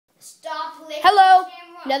Hello,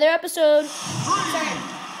 another episode. Sorry,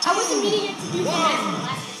 I wasn't meaning it to do that.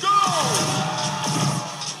 Go!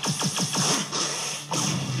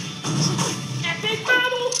 Epic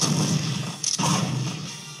battle!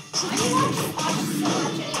 Why do you watch Fox so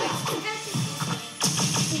much anyway?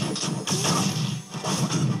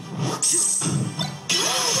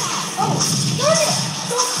 Oh, darn it!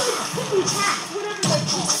 Those little cats, whatever they're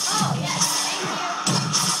called. Oh, yes, thank you.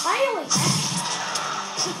 Finally,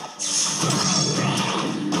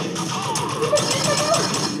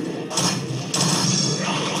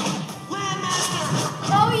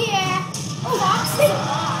 oh yeah! Fox is a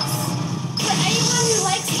boss. For anyone who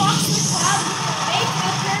likes Fox in the Cloud, make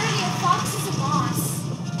a parody of Fox is a boss.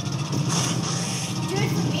 Do it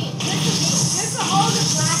for me. Do it for me. Do it for all the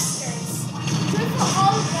blasters. Do it for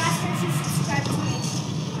all the blasters who subscribe to me.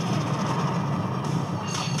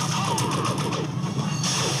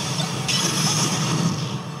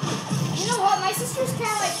 You know what? My sister's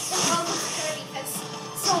kind of like in love with her because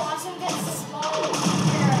it's so awesome that it's a small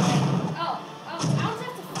hair. Like, oh, I don't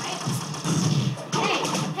have to fight.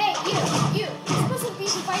 Hey, you. You're supposed to be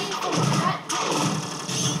fighting for that.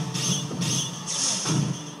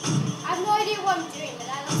 I have no idea what I'm doing, but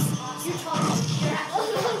that looks awesome. You're talking.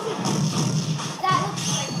 That looks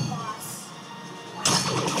like a boss.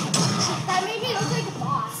 That made me look like a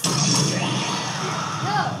boss.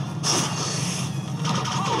 No.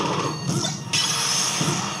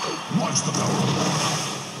 Watch the power.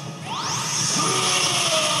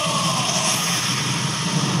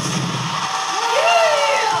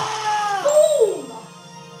 Boom!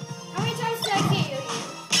 How many times did I KO you?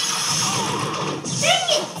 Dang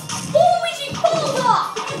it! Waluigi pulled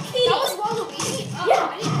off! Are you kidding? That was Waluigi? Oh, yeah.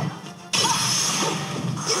 I didn't know.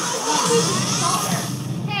 Waluigi's stronger.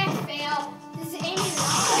 Fail. This is aiming the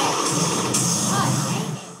wrong way. Oh, dang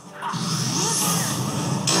it.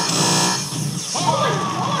 Oh my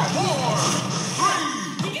god! 4,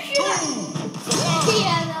 3, Did you hear that? 2, 1.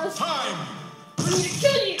 Yeah, that was Time. I'm gonna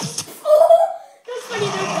kill you! That's funny,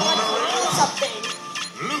 they're going for something.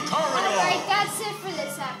 Lucario. Alright, that's it for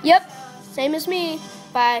this episode. Yep, same as me.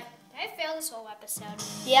 Bye. Did I fail this whole episode?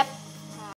 Yep.